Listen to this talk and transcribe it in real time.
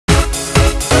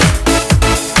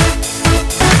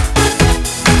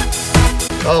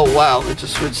Oh wow, it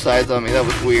just switched sides on me. That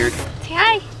was weird. Say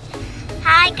hi.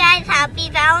 Hi guys, happy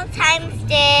Valentine's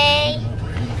Day.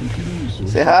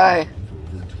 Say hi.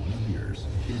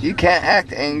 You can't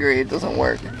act angry, it doesn't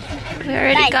work. We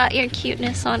already got your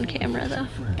cuteness on camera though.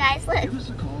 Guys, look.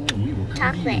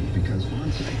 Chocolate.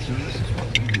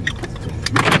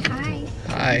 Hi.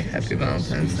 Hi, happy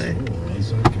Valentine's Day.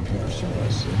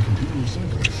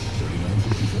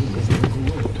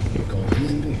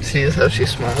 See how she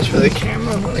smiles for the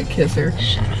camera when I kiss her?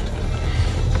 Shut up.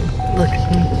 Look,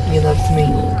 he loves me.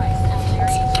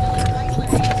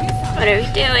 What are we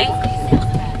doing?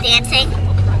 Dancing.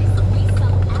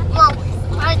 Well,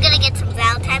 we're gonna get some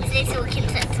Valentine's Day so we can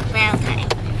set some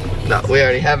Valentine's. No, we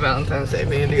already have Valentine's Day.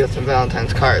 We need to get some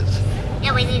Valentine's cards.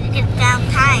 Yeah, we need to get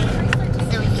Valentine's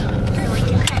so we can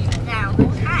set some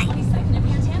Valentine's.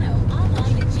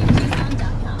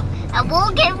 And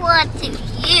we'll give one to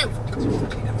you.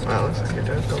 Wow, looks like you're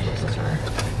doing so much this time.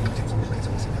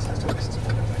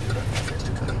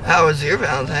 How was your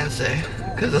Valentine's Day?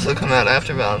 Because this will come out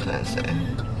after Valentine's Day.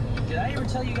 Did I ever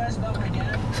tell you guys about my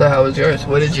dad? So how was yours?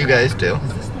 What did you guys do?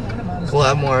 We'll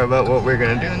have more about what we're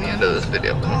going to do in the end of this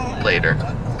video later.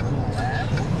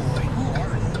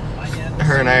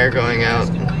 Her and I are going out.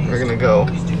 We're going to go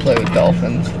play with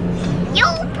dolphins.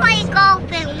 You'll play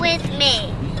golfing with me.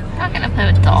 I'm not gonna play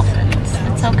with dolphins.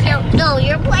 It's okay. No,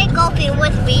 you're playing golfing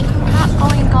with me. I'm not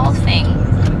going golfing.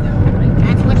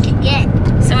 That's what you get.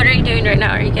 So what are you doing right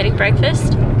now? Are you getting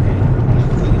breakfast?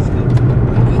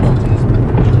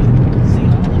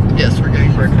 Yes, we're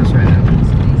getting breakfast right now.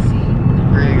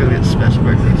 We're going to go get special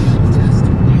breakfast.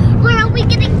 Where are we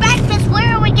getting breakfast?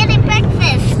 Where are we getting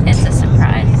breakfast? It's a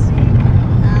surprise.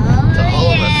 Oh, To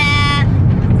all of us.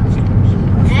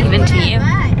 yeah. Even to you.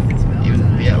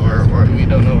 Yeah, we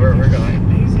don't know where we're going.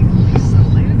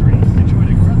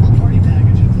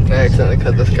 I accidentally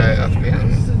cut this guy off behind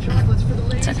me.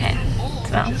 It's okay. It's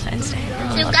Valentine's Day.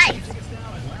 So guys,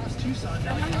 I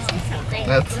want to say something.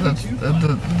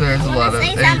 There's a lot of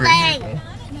Say angry something. people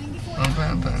on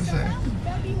Valentine's Day.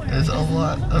 There's a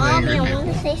lot of Mommy, angry I want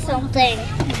people. to say something.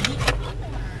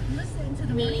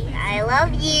 Me, I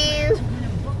love you.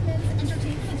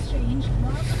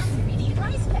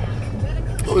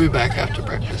 We'll be back after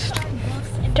breakfast.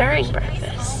 During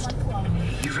breakfast.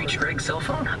 You've reached Greg's cell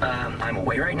phone. I'm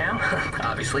away right now,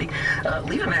 obviously.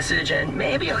 Leave a message and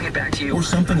maybe I'll get back to you. Or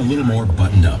something a little more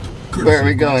buttoned up. Where are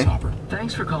we going?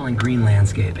 Thanks for calling Green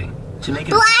Landscaping. To make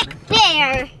it Black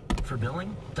Bear. for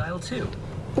billing, dial 2.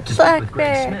 To speak Black with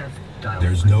Greg Bear. Smith, dial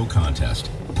There's no contest.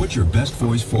 Put your best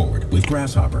voice forward with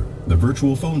Grasshopper, the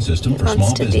virtual phone system for Wants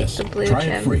small to beat business. the blue Try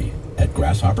gem. it free at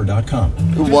grasshopper.com.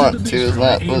 Who want to is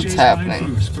not what's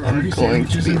happening. I'm going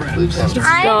to beat the blue gem.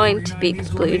 Going to beat the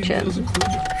blue gem.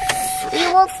 We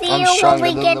will see I'm you when stronger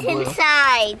we than get the blue.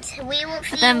 inside. We will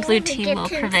see then you blue when we team get will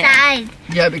prevail. inside.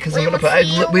 Yeah, because I'm We gonna will put.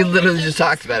 see you We when literally we just get-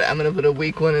 talked about it. I'm gonna put a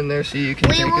weak one in there so you can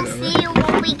We take will it over. see you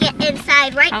when we get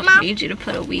inside, right, I don't Mom? need you to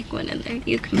put a weak one in there.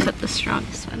 You can put the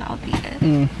strongest one. I'll beat it.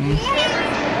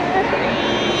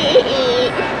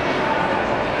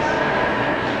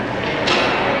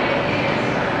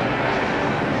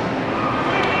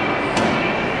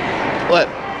 What?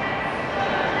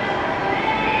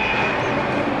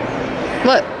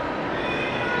 What?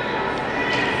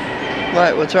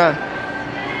 What? What's wrong?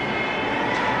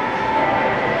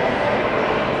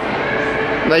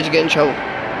 Why'd you get in trouble?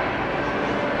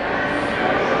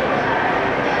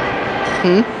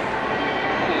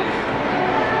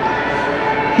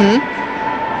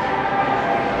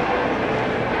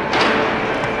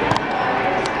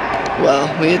 Well,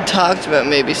 we had talked about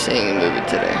maybe seeing a movie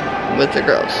today with the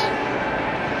girls.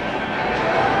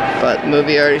 But the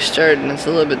movie already started and it's a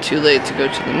little bit too late to go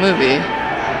to the movie.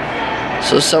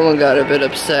 So someone got a bit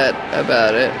upset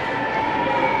about it.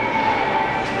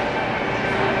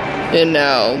 And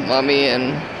now Mommy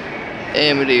and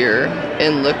Amity are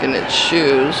in looking at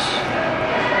shoes.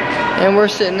 And we're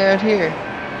sitting out here.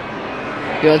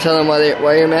 You wanna tell them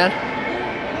why you're mad?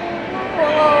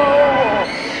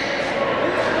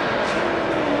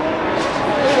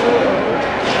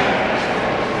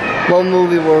 What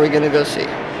movie were we gonna go see?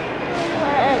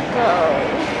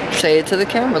 Let Say it to the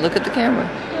camera. Look at the camera.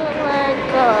 go.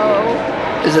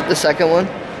 Let go. Is it the second one?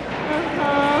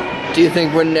 Do you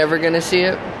think we're never gonna see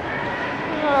it?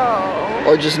 No.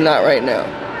 Or just not right now?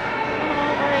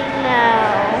 Right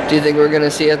now. Do you think we're gonna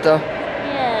see it though?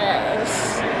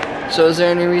 Yes. So is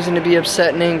there any reason to be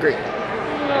upset and angry?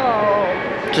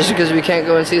 No. Just because we can't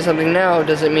go and see something now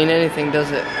doesn't mean anything,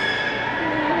 does it? No.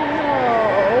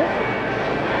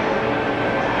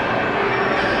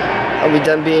 Are we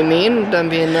done being mean, done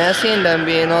being nasty, and done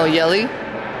being all yelly?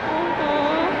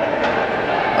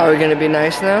 Are we gonna be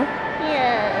nice now?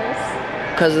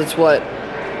 Yes. Cause it's what?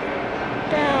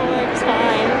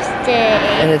 Valentine's Day.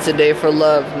 And it's a day for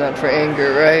love, not for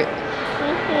anger, right?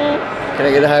 Can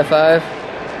I get a high five?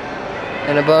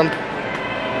 And a bump?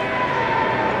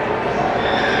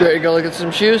 You ready to go look at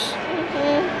some shoes?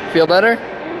 Feel better?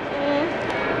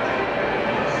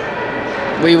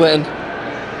 We win.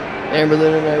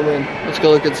 Amberlynn and I win. Let's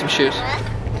go look at some shoes.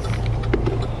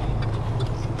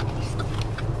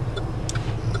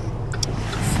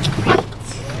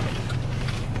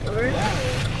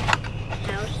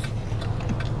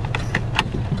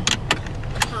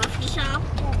 Coffee shop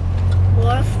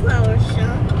or a flower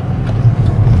shop.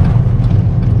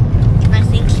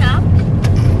 Dressing shop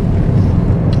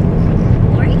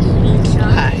or eating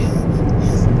shop. Hi.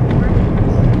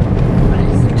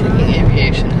 Taking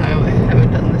Aviation Highway.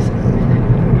 Haven't done this in a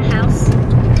minute. House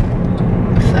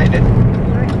Excited.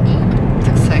 or It's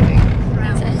exciting.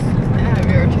 restaurant. Have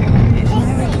you ever taken Aviation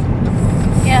Highway?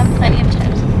 Yeah, plenty of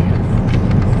times.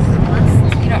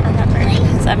 You don't remember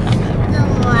because I'm not there. The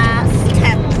last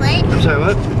template. I'm sorry,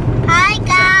 what? Hi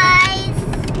guys.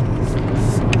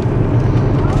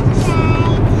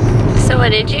 So what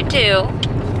did you do?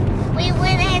 We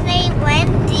went and ate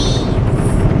Wendy's.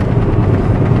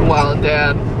 While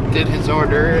Dad did his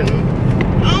order and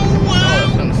all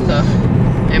that fun stuff.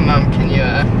 Hey Mom, can you,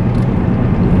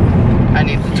 I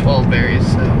need the 12 berries,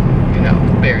 so, you know,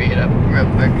 berry it up real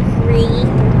quick.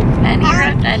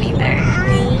 Any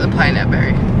berry. The pineapple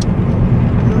berry.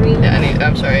 Yeah,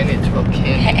 I'm sorry, I need 12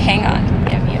 candy. Hang on.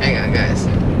 Give me a Hang on, guys.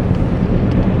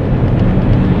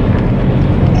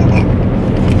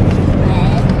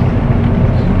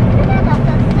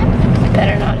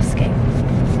 better not escape.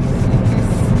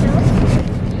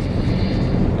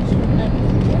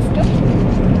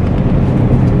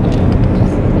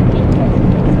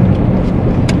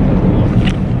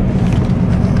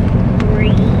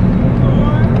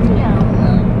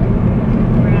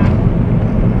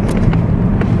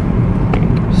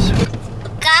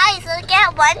 Guys, look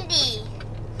at Wendy.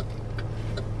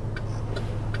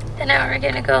 And now we're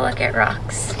gonna go look at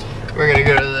rocks. We're gonna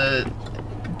go to the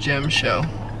gem show.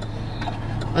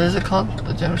 What is it called?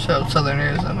 The gem show of Southern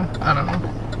Arizona? I don't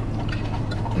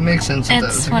know. It makes sense.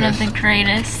 It's one of the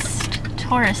greatest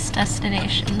tourist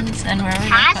destinations and where we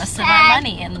make most of our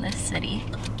money in this city.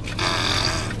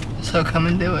 So come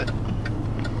and do it.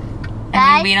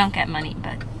 I mean, we don't get money,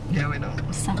 but Yeah, we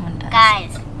don't. someone does.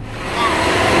 Guys.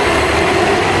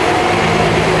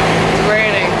 It's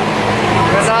raining.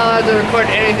 We're not allowed to record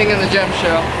anything in the gem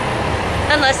show.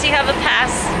 Unless you have a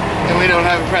pass. And we don't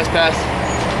have a press pass.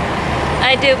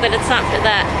 I do, but it's not for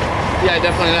that. Yeah,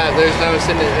 definitely not. There's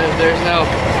no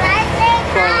Can I say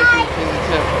correlation hi? between the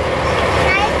two.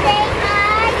 Can I say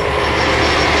hi?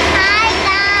 Hi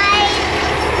guys.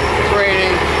 It's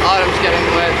raining. Autumn's getting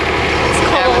wet. It's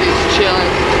cold. Everybody's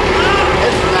chilling.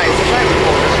 It's nice. It's not even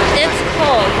cold. It's just It's nice.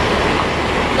 cold.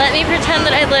 Let me pretend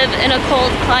that I live in a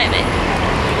cold climate.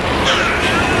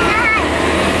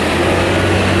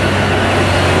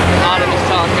 Autumn is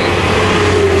talking.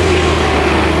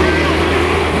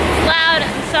 It's loud,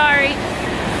 I'm sorry.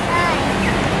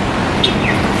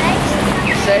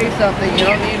 Say something. You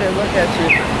don't need to look at you.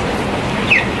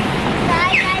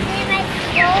 Guys, I did my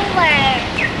schoolwork.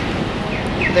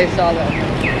 They saw that.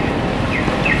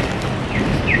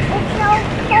 It's so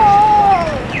cold.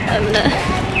 I'm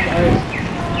gonna...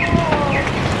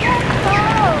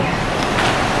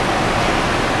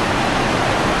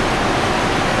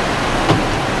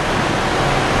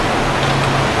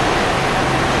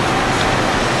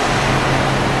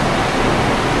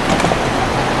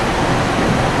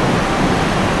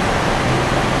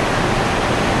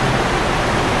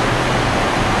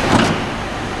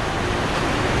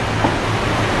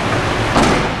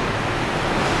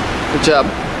 Good job.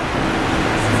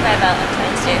 This is my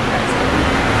Valentine's Day present.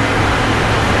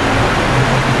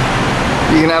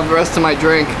 You can have the rest of my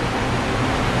drink. I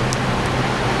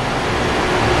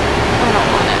don't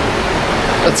want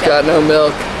it. It's got no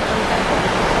milk.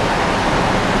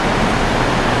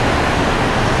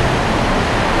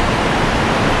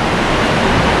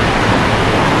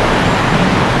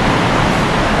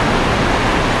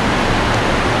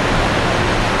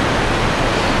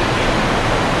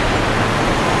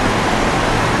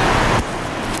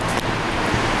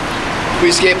 We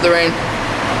escaped the rain.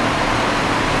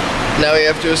 Now we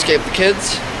have to escape the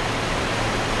kids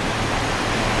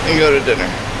and go to dinner.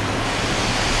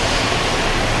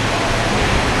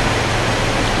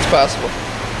 It's possible.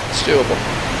 It's doable.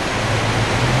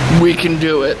 We can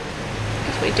do it.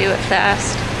 If we do it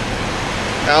fast.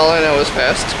 All I know is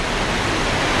fast.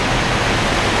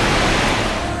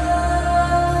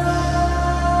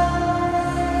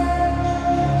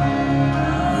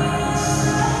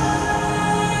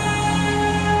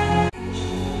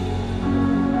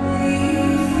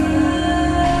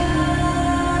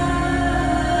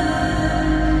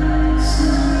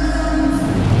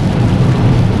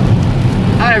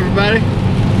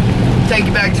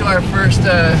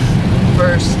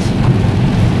 first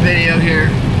video here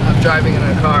of driving in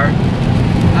a car.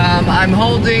 I'm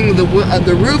holding the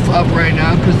roof up right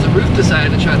now because the roof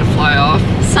decided to try to fly off.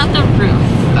 It's not the roof.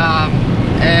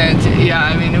 And yeah,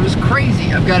 I mean, it was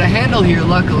crazy. I've got a handle here,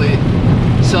 luckily,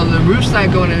 so the roof's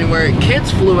not going anywhere.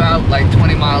 Kids flew out like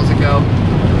 20 miles ago.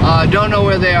 Don't know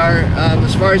where they are.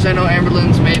 As far as I know,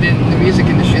 Amberlynn's made it in the music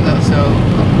industry though, so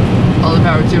all the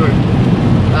power to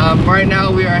her. Right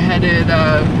now we are headed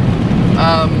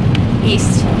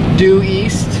East. due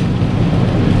east.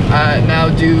 Now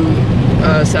due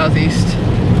southeast.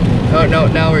 Oh no,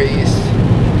 now we're east.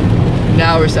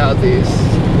 Now we're southeast.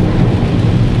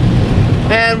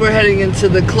 And we're heading into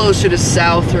the closer to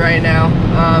south right now.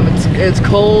 It's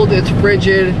cold, it's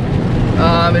frigid.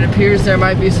 It appears there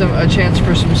might be a chance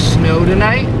for some snow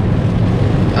tonight.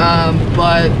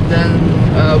 But then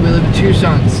we live in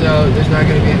Tucson, so there's not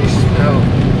going to be any snow.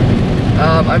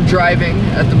 I'm driving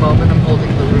at the moment. I'm holding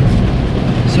the roof.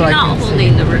 So You're I not can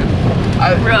holding see. the roof.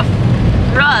 Roof.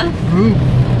 Roof.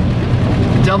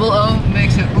 Double O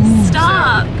makes it ooh.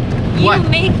 Stop. Sound. You What?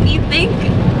 make me think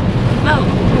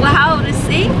about how to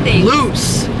say things.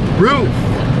 Loose. Roof.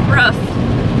 Roof.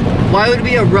 Why would it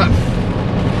be a roof?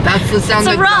 That's the sound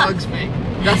It's a that rough. dogs make.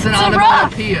 That's an It's a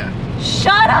rough. onomatopoeia.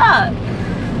 Shut up.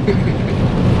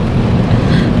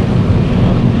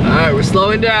 Alright, we're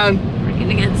slowing down. We're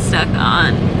gonna get stuck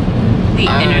on the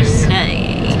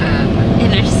interstate. And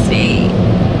Interstate.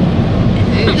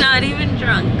 I'm not even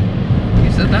drunk.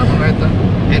 you said that one right though.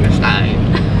 Interstate.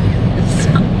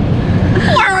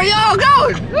 Where are y'all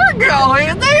going? We're going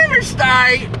at the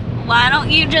interstate. Why don't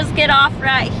you just get off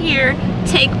right here,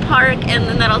 take park, and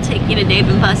then that'll take you to Dave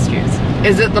 & Buster's.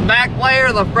 Is it the back way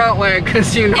or the front way?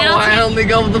 Because you know It'll I take- only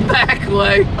go the back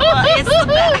way. Well, it's the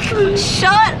back.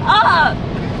 Shut up!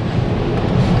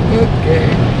 Okay.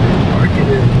 Park it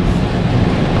in.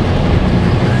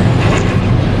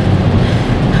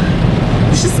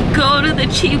 Let's just go to the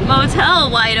cheap motel,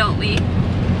 why don't we?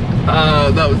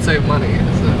 That would save money.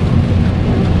 So.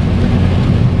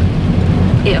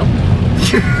 Ew.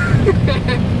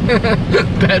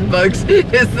 Bed bugs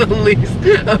is the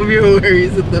least of your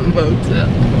worries at the motel.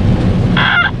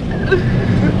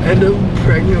 End up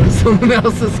pregnant with someone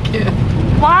else's kid.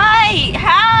 Why?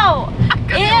 How?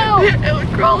 Ew! It would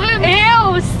crawl in.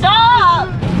 Ew! Stop!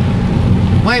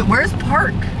 Wait, where's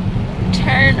Park?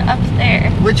 Turn up there.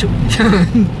 Which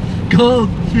go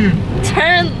here.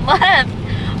 Turn left.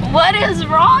 What is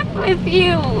wrong with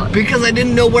you? Because I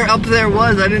didn't know where up there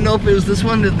was. I didn't know if it was this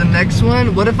one or the next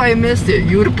one. What if I missed it?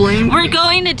 You would have blamed We're me.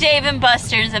 going to Dave &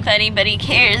 Buster's if anybody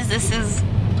cares. This is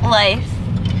life.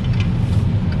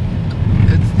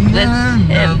 It's the With end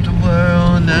him. of the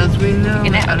world as we know. You're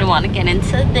gonna have to want to get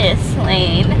into this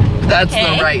lane. That's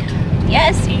okay? the right.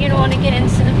 Yes, you're gonna want to get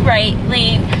into the right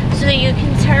lane so that you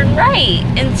can turn right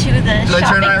into the Do I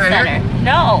turn shopping right center. here?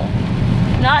 No,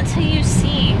 not till you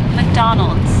see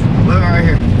McDonald's. We're right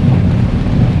here.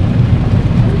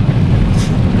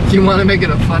 Do you want to make it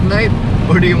a fun night,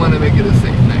 or do you want to make it a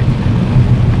safe night?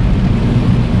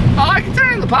 Oh, I can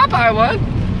turn in the Popeye one.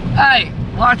 Hey,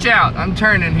 watch out! I'm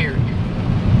turning here.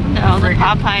 No, the Friggin'.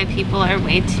 Popeye people are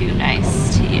way too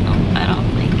nice to you. I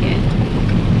don't like it.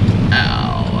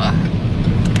 Ow.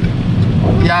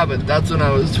 Yeah, but that's when I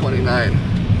was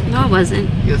 29. No, it wasn't.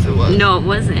 Yes, it was. No, it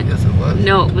wasn't. Yes, it was.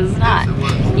 No, it was not. Yes, it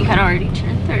was. You had already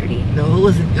turned 30. No, it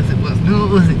wasn't. Yes, it was. No,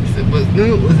 it wasn't. Yes, it was. No,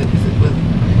 it wasn't. Yes, it was.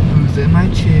 Who's in my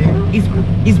chair? He's in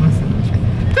my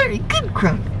chair. Very good,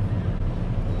 Crunk.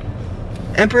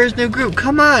 Emperor's New Groove.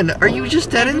 Come on. Are you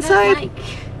just dead I didn't inside? like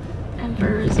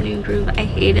Emperor's New Groove. I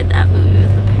hated that movie with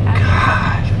a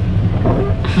passion.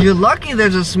 God. You're lucky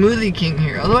there's a Smoothie King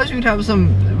here. Otherwise we'd have some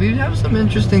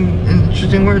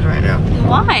interesting words right now.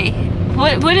 Why?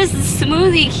 What is the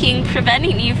Smoothie King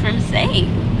preventing you from saying?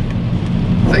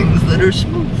 Things that are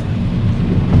smooth.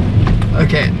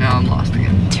 Okay, now I'm lost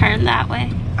again. Turn that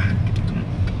way.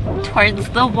 Towards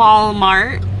the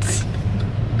Walmart.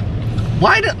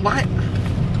 Why?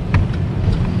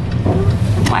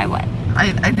 Why what?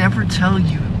 I never tell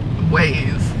you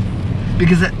ways.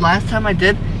 Because last time I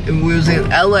did, it was in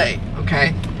LA,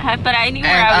 okay? But I knew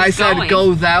where And I I was said going.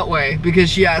 go that way because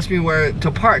she asked me where to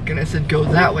park and I said go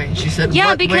that way and she said Yeah,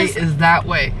 what because- way is that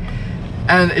way?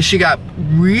 And she got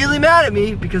really mad at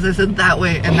me because I said that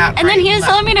way and that And then way he was and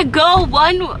telling me to go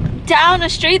down a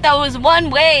street that was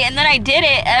one way, and then I did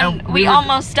it, and we were-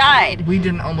 almost died. We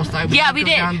didn't almost die. Yeah, we go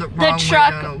did. down the The wrong way truck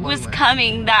down a was one-way.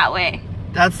 coming that way.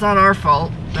 That's not our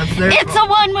fault. That's their It's fault.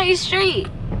 a one-way street.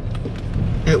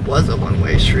 It was a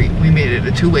one-way street. We made it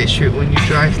a two-way street when you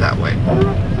drive that way.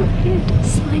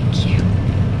 It's like you.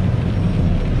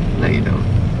 No, you don't.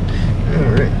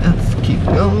 All right, let's keep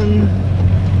going.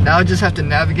 Now I just have to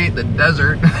navigate the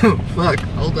desert. Fuck,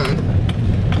 hold on.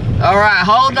 Alright,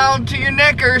 hold on to your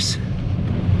knickers.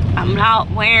 I'm not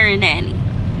wearing any.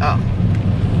 Oh.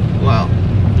 Well,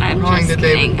 I'm going to just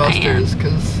Dave kidding. and Buster's,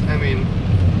 because, I mean,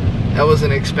 I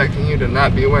wasn't expecting you to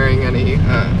not be wearing any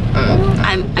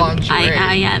lingerie.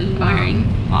 I am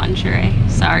wearing lingerie.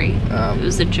 Sorry. It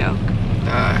was a joke.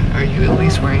 Are you at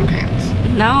least wearing pants?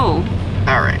 No.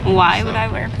 Alright. Why would I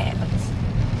wear pants?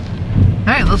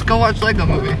 Hey, let's go watch Lego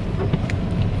Movie.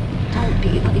 Don't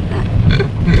be like that.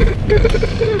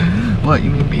 What, you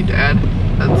mean be dad?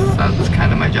 That's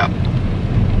kind of my job.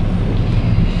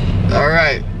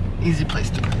 Alright, easy place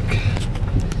to park.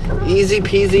 Easy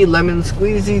peasy lemon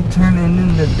squeezy turning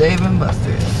into Dave and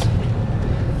Buster's.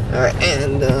 Alright,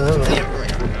 and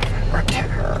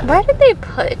Why did they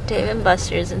put Dave &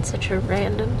 Buster's in such a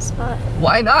random spot?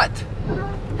 why not?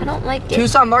 I don't like it.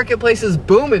 Tucson Marketplace is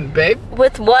booming, babe.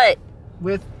 With what?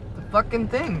 With the fucking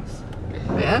things.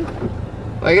 Man,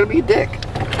 why you gotta be a dick?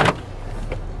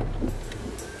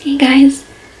 Hey guys,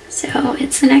 so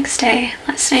it's the next day.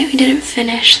 Last night we didn't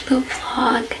finish the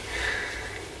vlog,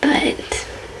 but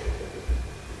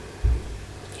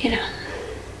you know,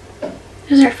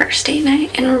 it was our first date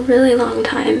night in a really long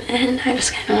time, and I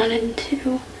just kind of wanted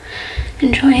to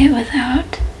enjoy it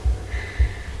without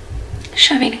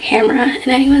shoving a camera in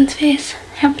anyone's face.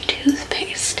 I have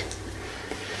toothpaste.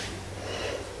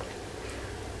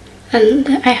 And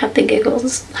I had the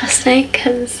giggles last night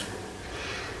because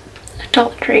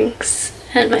adult drinks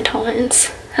and my tolerance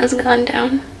has gone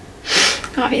down,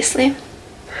 obviously.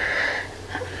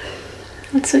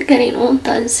 That's what getting old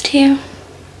does to you.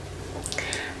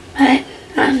 But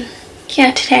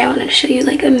yeah, today I wanted to show you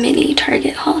like a mini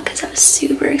Target haul because I was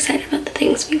super excited about the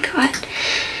things we got.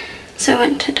 So I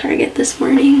went to Target this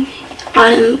morning.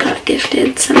 Autumn got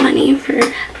gifted some money for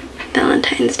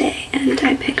Valentine's Day, and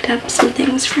I picked up some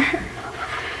things for her.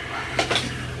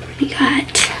 We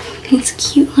got these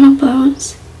cute little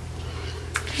bows.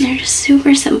 And they're just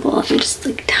super simple and just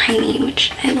like tiny,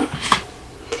 which I love.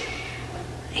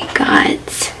 I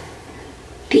got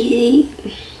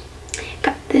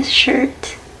this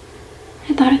shirt.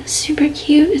 I thought it was super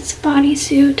cute. It's a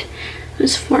bodysuit. It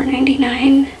was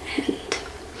 $4.99 and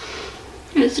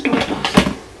it was adorable.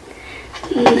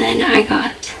 And then I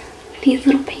got these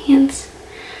little pants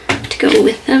to go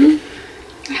with them.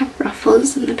 I have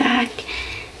ruffles in the back.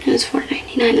 It was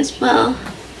 $4.99 as well.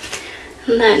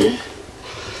 And then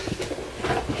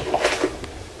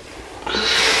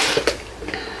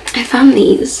I found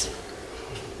these.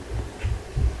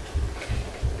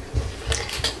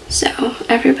 So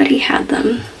everybody had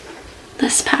them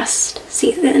this past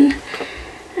season,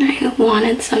 and I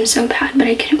wanted some so bad, but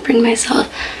I couldn't bring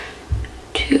myself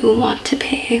to want to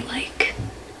pay like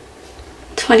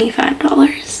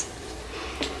 $25.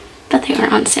 But they were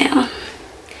on sale,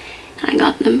 and I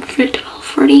got them for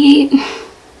 $12.48,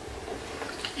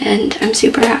 and I'm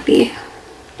super happy.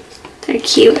 They're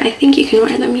cute. I think you can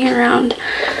wear them year round.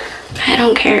 I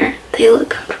don't care. They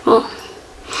look comfortable.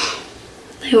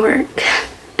 They work.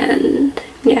 And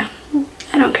yeah,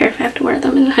 I don't care if I have to wear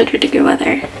them in 100-degree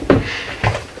weather.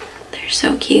 They're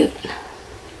so cute.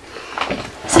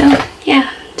 So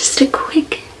yeah, just a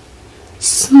quick,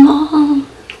 small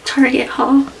Target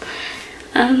haul.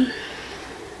 I'm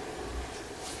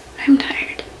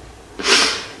tired.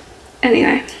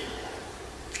 Anyway,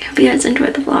 I hope you guys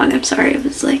enjoyed the vlog. I'm sorry it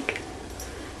was like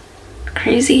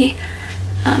crazy.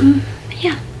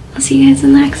 Yeah, I'll see you guys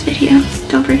in the next video.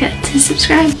 Don't forget to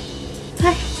subscribe.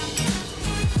 Bye.